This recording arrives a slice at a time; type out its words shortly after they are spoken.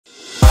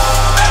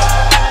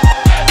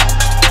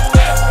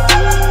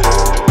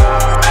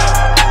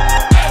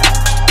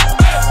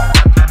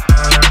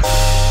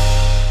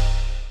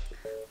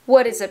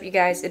What is up, you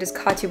guys? It is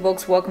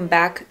KatiaBulks. Welcome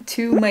back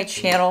to my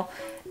channel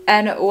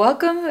and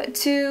welcome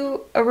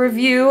to a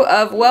review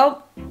of,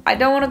 well, I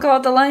don't want to call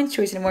it the Lion's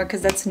Choice anymore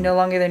because that's no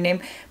longer their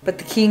name, but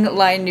the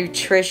Kingline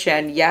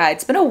Nutrition. Yeah,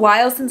 it's been a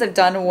while since I've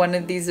done one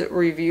of these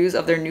reviews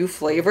of their new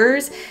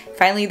flavors.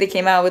 Finally, they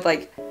came out with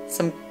like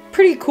some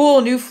pretty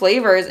cool new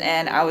flavors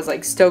and I was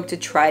like stoked to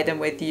try them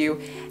with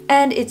you.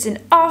 And it's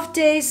an off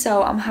day,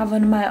 so I'm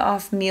having my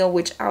off meal,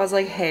 which I was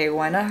like, hey,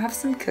 why not have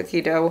some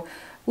cookie dough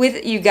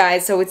with you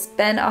guys? So it's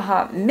been a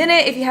hot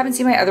minute. If you haven't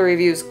seen my other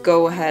reviews,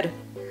 go ahead,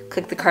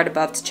 click the card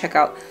above to check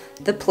out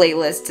the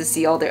playlist to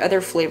see all their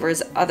other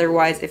flavors.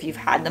 Otherwise, if you've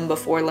had them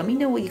before, let me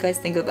know what you guys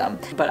think of them.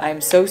 But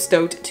I'm so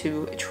stoked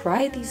to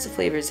try these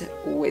flavors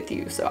with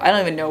you. So I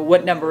don't even know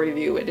what number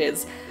review it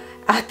is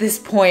at this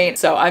point,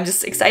 so I'm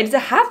just excited to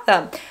have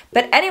them.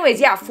 But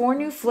anyways, yeah, 4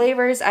 new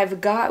flavors I've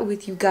got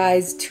with you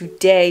guys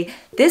today.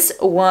 This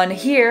one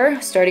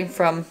here, starting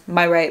from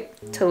my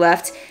right to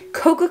left,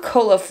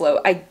 Coca-Cola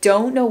float. I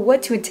don't know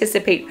what to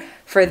anticipate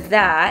for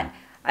that.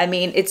 I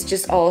mean, it's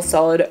just all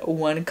solid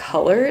one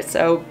color,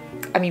 so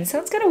I mean, it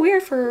sounds kind of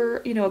weird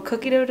for, you know, a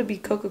cookie dough to be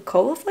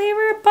Coca-Cola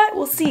flavor, but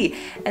we'll see.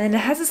 And then it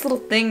has this little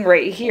thing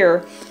right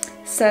here,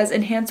 says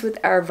enhanced with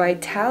our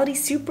Vitality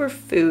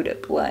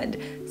Superfood blend.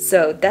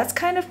 So that's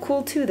kind of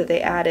cool too that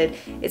they added.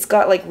 It's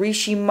got like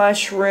reishi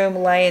mushroom,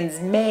 lion's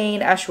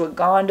mane,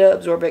 ashwagandha,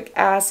 absorbic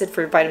acid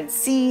for vitamin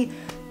C,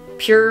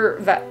 pure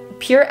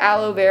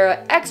aloe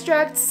vera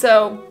extract.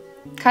 So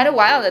kind of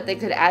wild that they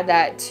could add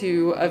that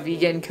to a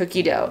vegan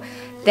cookie dough.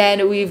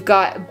 Then we've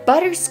got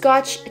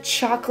butterscotch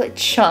chocolate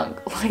chunk.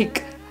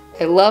 Like,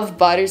 I love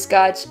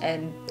butterscotch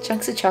and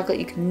chunks of chocolate.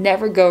 You can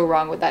never go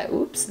wrong with that.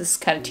 Oops, this is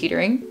kind of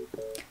teetering.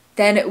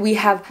 Then we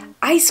have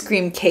ice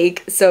cream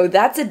cake. So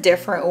that's a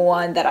different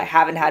one that I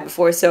haven't had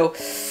before. So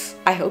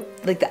I hope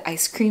like the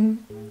ice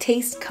cream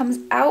taste comes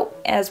out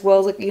as well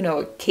as, like, you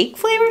know, a cake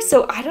flavor.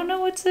 So I don't know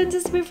what to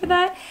anticipate for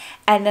that.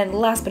 And then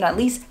last but not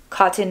least,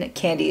 cotton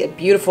candy, a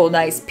beautiful,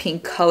 nice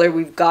pink color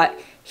we've got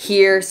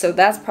here. So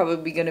that's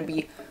probably going to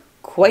be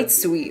quite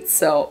sweet.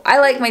 So I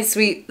like my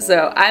sweet,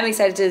 so I'm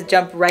excited to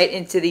jump right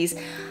into these.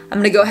 I'm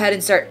gonna go ahead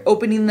and start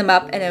opening them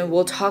up and then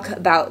we'll talk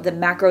about the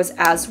macros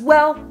as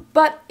well.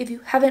 But if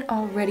you haven't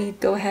already,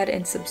 go ahead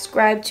and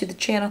subscribe to the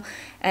channel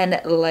and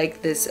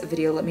like this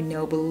video. Let me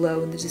know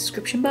below in the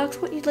description box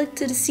what you'd like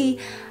to see.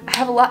 I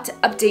have a lot to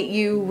update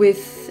you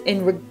with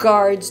in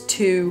regards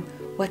to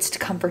what's to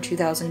come for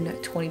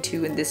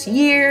 2022 in this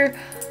year.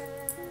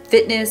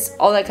 Fitness,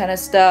 all that kind of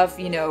stuff,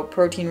 you know,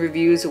 protein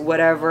reviews,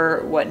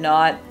 whatever,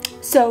 whatnot.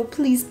 So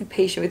please be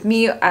patient with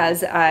me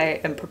as I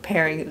am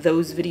preparing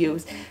those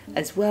videos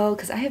as well,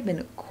 because I have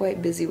been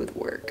quite busy with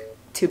work,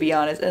 to be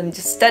honest, and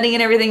just studying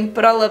and everything,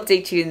 but I'll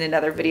update you in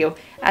another video.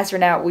 As for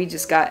now, we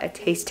just got a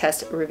taste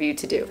test review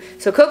to do.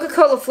 So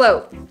Coca-Cola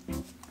float.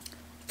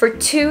 For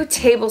 2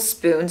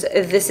 tablespoons,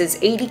 this is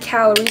 80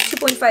 calories,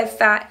 2.5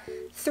 fat,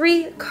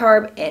 3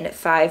 carb, and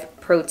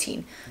 5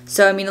 protein.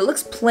 So, I mean, it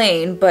looks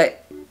plain,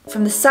 but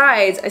from the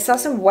sides, I saw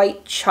some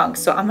white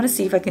chunks, so I'm gonna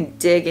see if I can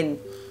dig and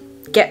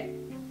get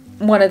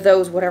one of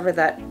those, whatever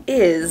that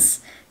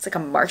is. It's like a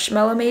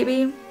marshmallow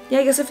maybe? Yeah,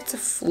 I guess if it's a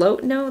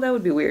float, no, that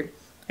would be weird.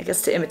 I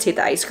guess to imitate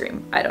the ice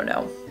cream, I don't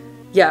know.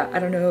 Yeah, I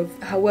don't know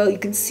how well you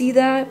can see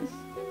that.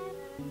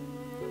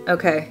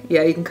 Okay,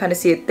 yeah, you can kind of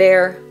see it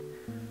there.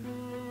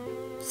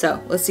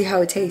 So, let's see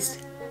how it tastes.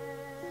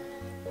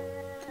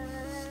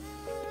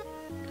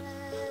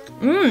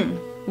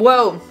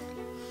 Whoa.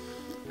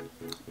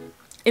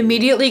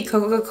 Immediately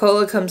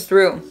Coca-Cola comes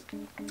through.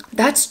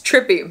 That's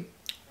trippy.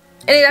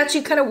 And it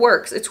actually kind of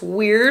works. It's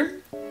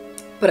weird,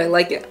 but I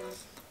like it.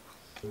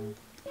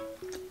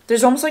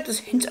 There's almost like this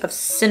hint of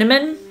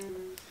cinnamon,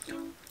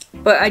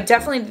 but I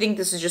definitely think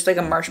this is just like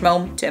a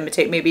marshmallow to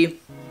imitate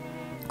maybe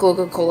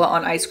Coca-Cola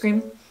on ice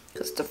cream,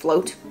 because it's a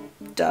float.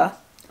 Duh.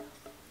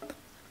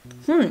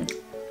 Okay.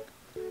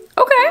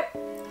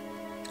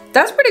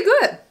 That's pretty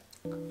good.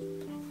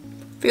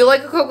 Feel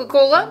like a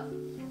Coca-Cola?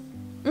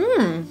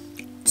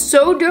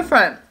 So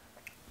different.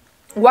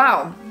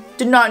 Wow.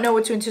 Did not know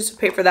what to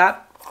anticipate for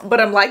that, but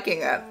I'm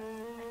liking it.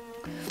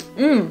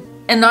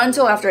 And not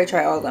until after I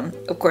try all of them.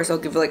 Of course, I'll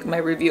give like my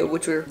review of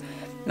which were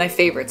my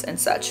favorites and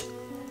such.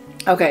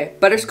 Okay,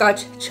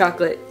 butterscotch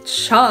chocolate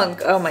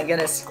chunk. Oh my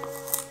goodness.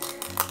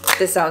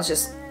 This sounds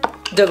just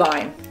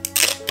divine.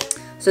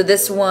 So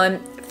this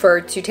one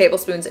for 2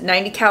 tablespoons,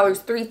 90 calories,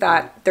 3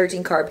 fat,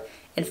 13 carb,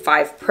 and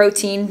 5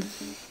 protein.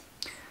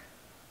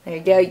 There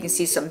you go. You can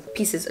see some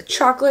pieces of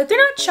chocolate. They're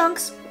not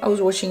chunks. I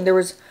was wishing there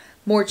was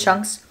more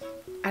chunks.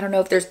 I don't know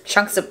if there's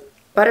chunks of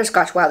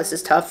butterscotch. Wow, this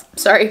is tough.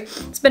 Sorry.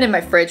 It's been in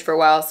my fridge for a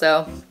while,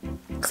 so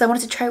because I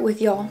wanted to try it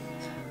with y'all.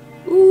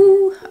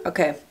 Ooh.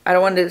 Okay. I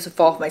don't want it to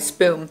fall off my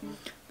spoon,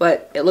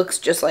 but it looks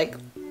just like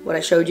what I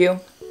showed you.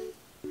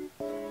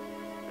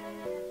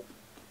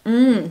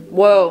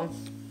 Whoa.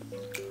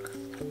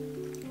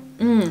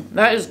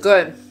 That is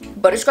good.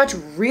 Butterscotch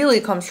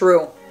really comes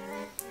through.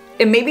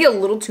 It may be a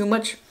little too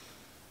much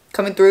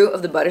coming through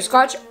of the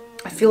butterscotch.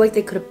 I feel like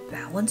they could have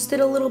balanced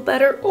it a little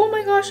better. Oh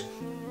my gosh.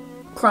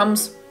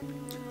 Crumbs.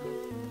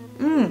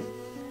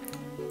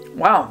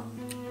 Wow.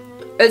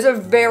 It's a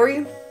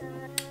very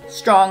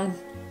strong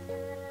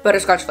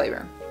butterscotch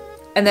flavor.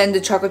 And then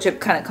the chocolate chip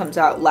kind of comes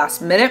out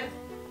last minute.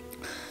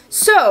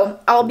 So,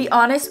 I'll be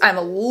honest, I'm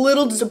a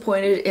little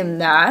disappointed in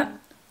that.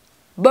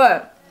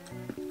 But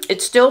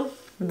it's still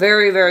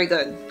very, very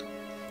good.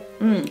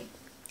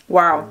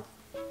 Wow.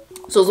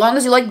 So as long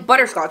as you like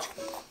butterscotch,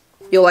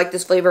 you'll like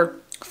this flavor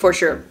for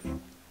sure.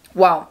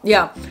 Wow,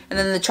 yeah. And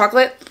then the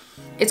chocolate,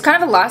 it's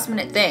kind of a last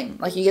minute thing.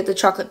 Like you get the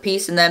chocolate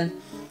piece and then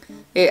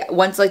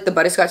once like the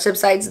butterscotch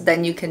subsides,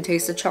 then you can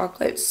taste the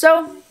chocolate.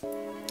 So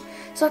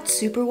it's not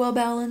super well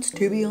balanced,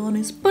 to be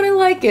honest, but I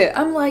like it.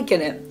 I'm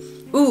liking it.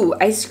 Ooh,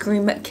 ice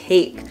cream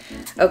cake.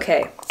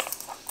 Okay.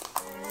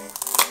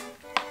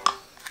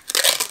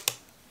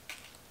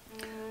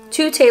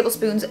 2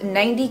 tablespoons,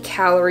 90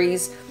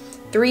 calories,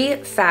 3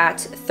 fat,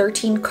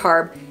 13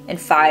 carb, and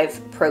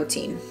 5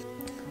 protein.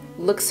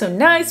 Looks so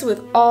nice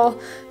with all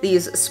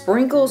these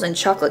sprinkles and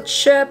chocolate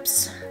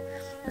chips.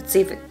 Let's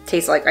see if it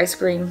tastes like ice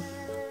cream.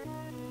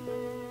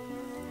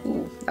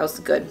 Ooh, that was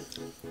good.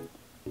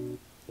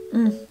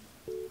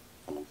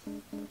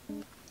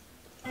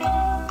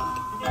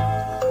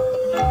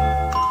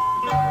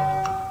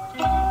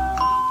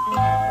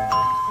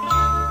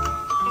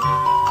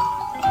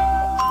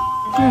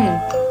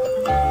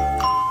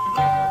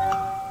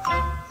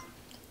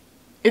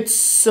 It's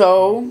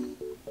so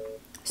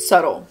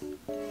subtle.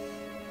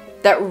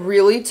 That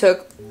really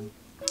took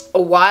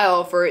a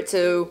while for it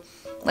to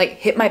like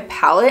hit my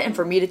palate and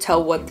for me to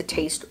tell what the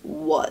taste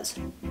was.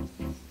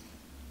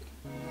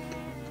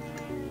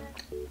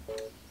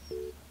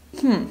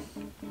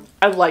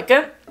 I like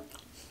it.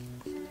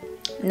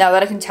 Now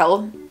that I can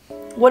tell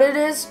what it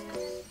is,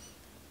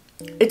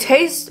 it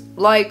tastes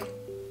like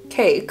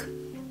cake.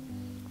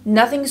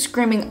 Nothing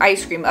screaming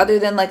ice cream other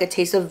than like a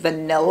taste of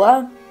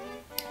vanilla.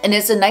 And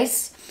it's a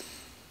nice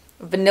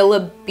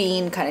vanilla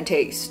bean kind of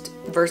taste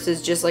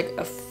versus just like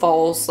a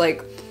false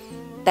like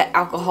that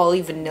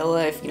alcohol-y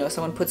vanilla if, you know,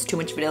 someone puts too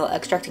much vanilla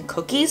extract in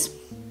cookies.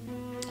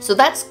 So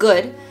that's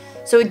good.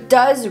 So it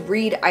does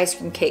read ice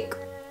cream cake.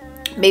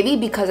 Maybe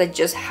because I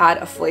just had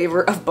a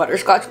flavor of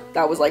butterscotch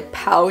that was like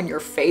pow in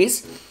your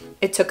face.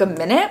 It took a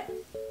minute.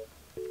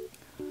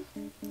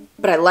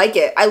 But I like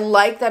it. I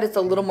like that it's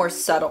a little more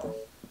subtle.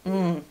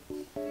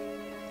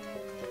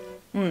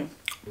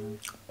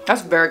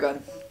 That's very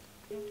good.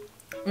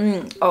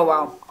 Oh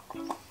wow.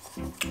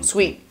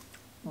 Sweet,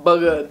 but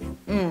good.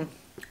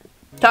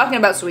 Talking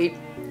about sweet,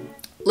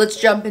 let's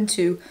jump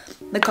into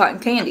the cotton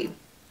candy.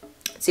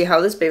 See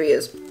how this baby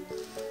is.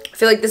 I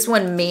feel like this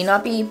one may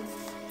not be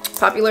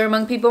popular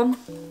among people,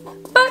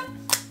 but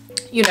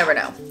you never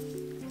know.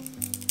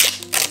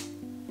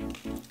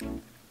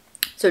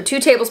 So 2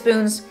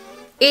 tablespoons,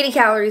 80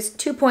 calories,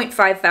 2.5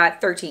 fat,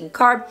 13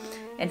 carb,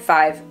 and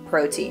 5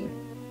 protein.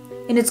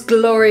 In its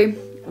glory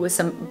with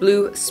some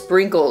blue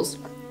sprinkles.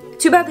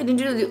 Too bad they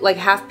didn't do like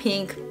half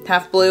pink,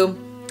 half blue.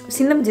 I've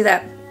seen them do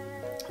that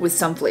with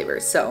some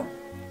flavors, so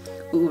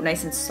ooh,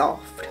 nice and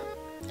soft.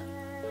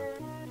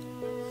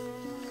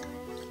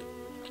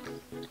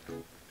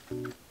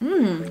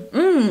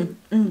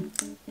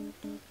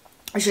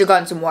 I should have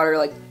gotten some water,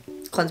 like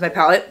cleanse my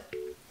palate,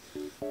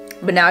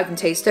 but now I can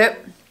taste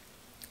it.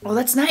 Oh,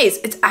 that's nice.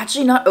 It's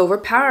actually not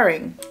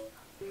overpowering.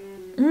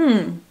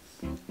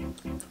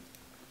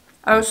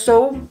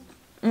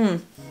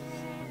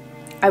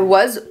 I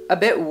was a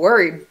bit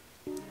worried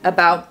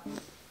about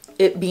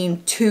it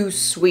being too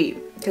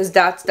sweet, because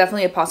that's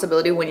definitely a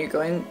possibility when you're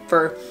going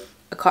for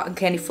a cotton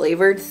candy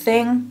flavored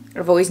thing.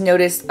 I've always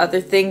noticed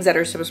other things that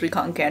are supposed to be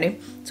cotton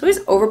candy, it's always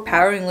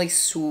overpoweringly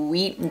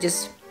sweet and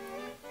just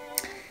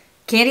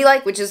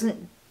candy-like, which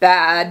isn't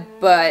bad,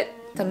 but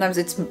sometimes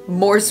it's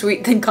more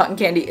sweet than cotton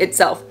candy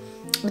itself.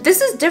 But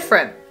this is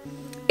different.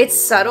 It's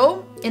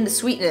subtle in the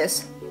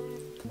sweetness.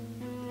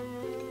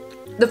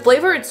 The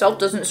flavor itself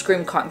doesn't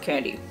scream cotton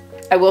candy.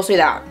 I will say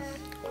that.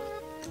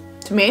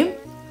 To me,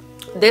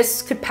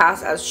 this could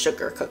pass as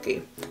sugar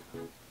cookie.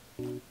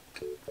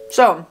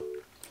 So,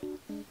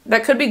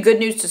 that could be good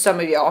news to some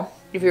of y'all.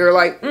 If you're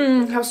like,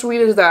 how sweet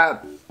is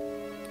that?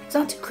 It's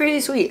not too crazy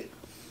sweet.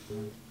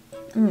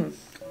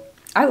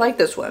 I like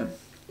this one.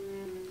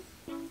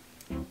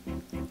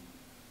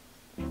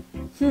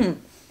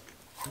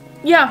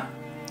 Yeah.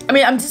 I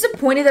mean, I'm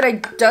disappointed that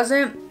it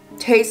doesn't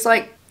taste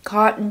like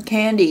cotton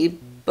candy,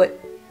 but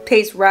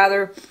tastes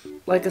rather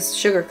like a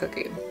sugar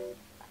cookie.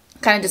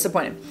 Kind of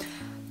disappointed.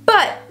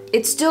 But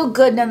it's still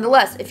good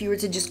nonetheless if you were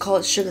to just call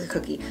it sugar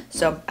cookie.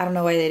 So I don't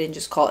know why they didn't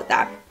just call it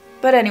that.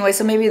 But anyway,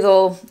 so maybe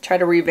they'll try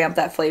to revamp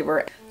that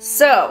flavor.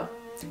 So,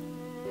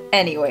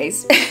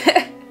 anyways,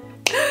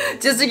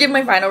 just to give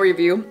my final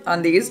review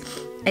on these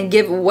and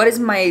give what is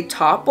my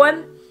top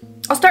one,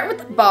 I'll start with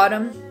the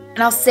bottom. And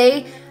I'll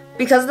say,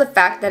 because of the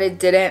fact that it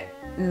didn't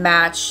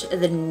match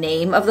the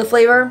name of the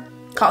flavor,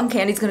 cotton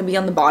candy is going to be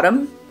on the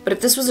bottom. But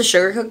if this was a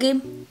sugar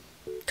cookie,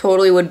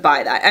 totally would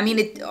buy that. I mean,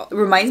 it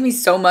reminds me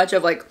so much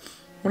of like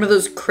one of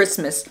those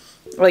Christmas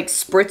like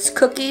spritz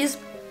cookies.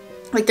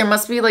 Like there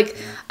must be like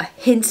a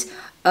hint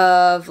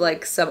of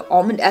like some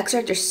almond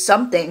extract or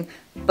something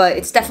but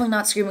it's definitely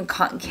not screaming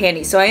cotton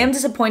candy. So I am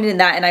disappointed in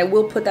that, and I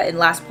will put that in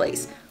last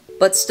place,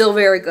 but still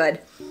very good.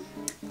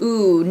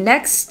 Ooh,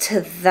 next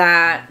to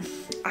that,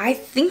 I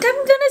think I'm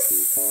gonna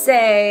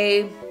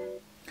say,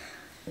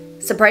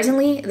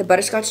 surprisingly, the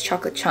butterscotch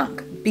chocolate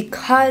chunk,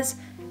 because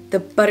the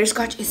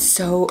butterscotch is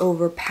so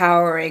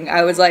overpowering.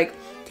 I was like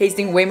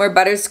tasting way more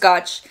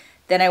butterscotch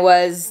than I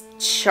was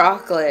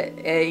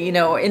chocolate, you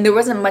know, and there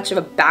wasn't much of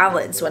a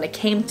balance when it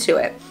came to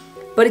it.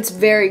 But it's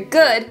very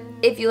good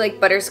if you like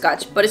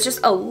butterscotch, but it's just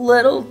a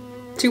little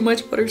too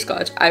much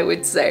butterscotch, I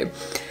would say.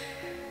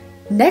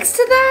 Next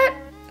to that,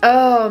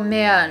 oh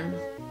man,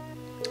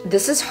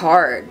 this is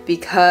hard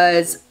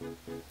because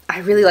I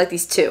really like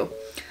these two.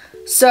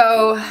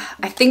 So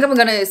I think I'm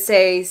gonna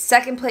say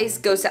second place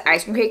goes to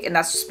ice cream cake, and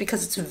that's just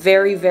because it's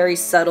very, very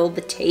subtle,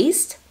 the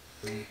taste.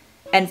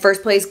 And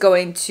first place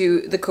going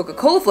to the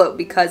Coca-Cola float,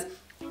 because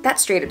that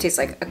straight up tastes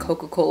like a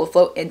Coca-Cola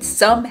float, and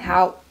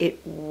somehow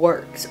it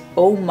works.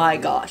 Oh my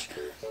gosh.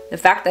 The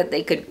fact that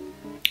they could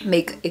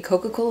make a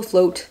Coca-Cola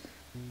float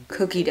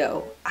cookie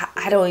dough.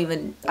 I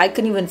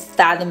couldn't even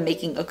fathom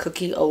making a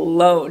cookie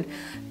alone,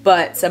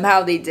 but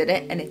somehow they did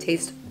it, and it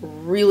tastes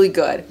really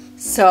good.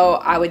 So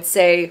I would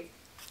say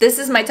this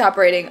is my top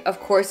rating. Of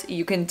course,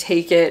 you can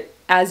take it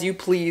as you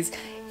please.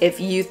 If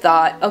you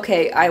thought,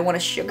 okay, I want a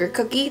sugar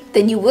cookie,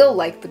 then you will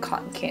like the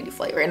cotton candy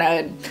flavor, and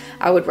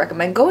I would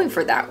recommend going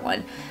for that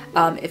one.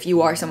 If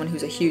you are someone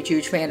who's a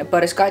huge fan of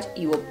butterscotch,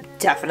 you will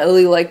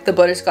definitely like the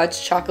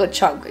butterscotch chocolate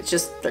chunk. It's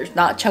just, there's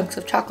not chunks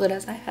of chocolate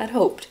as I had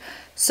hoped.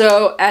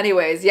 So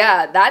anyways,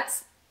 yeah,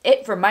 that's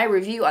it for my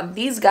review on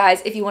these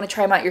guys. If you want to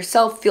try them out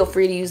yourself, feel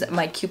free to use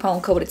my coupon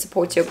code. It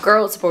supports your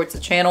girl, it supports the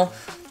channel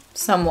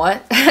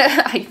somewhat.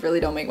 I really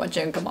don't make much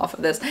income off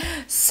of this.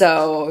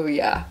 So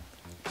yeah,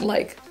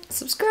 like,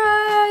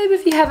 subscribe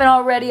if you haven't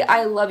already.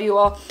 I love you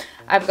all.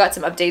 I've got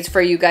some updates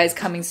for you guys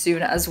coming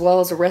soon, as well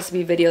as a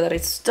recipe video that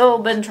I've still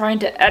been trying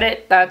to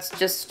edit. That's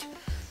just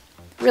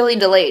really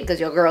delayed because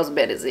your girl's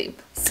busy.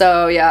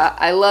 So yeah,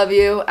 I love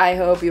you. I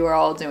hope you are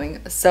all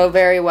doing so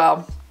very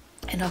well,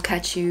 and I'll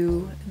catch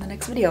you in the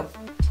next video.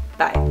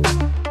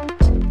 Bye.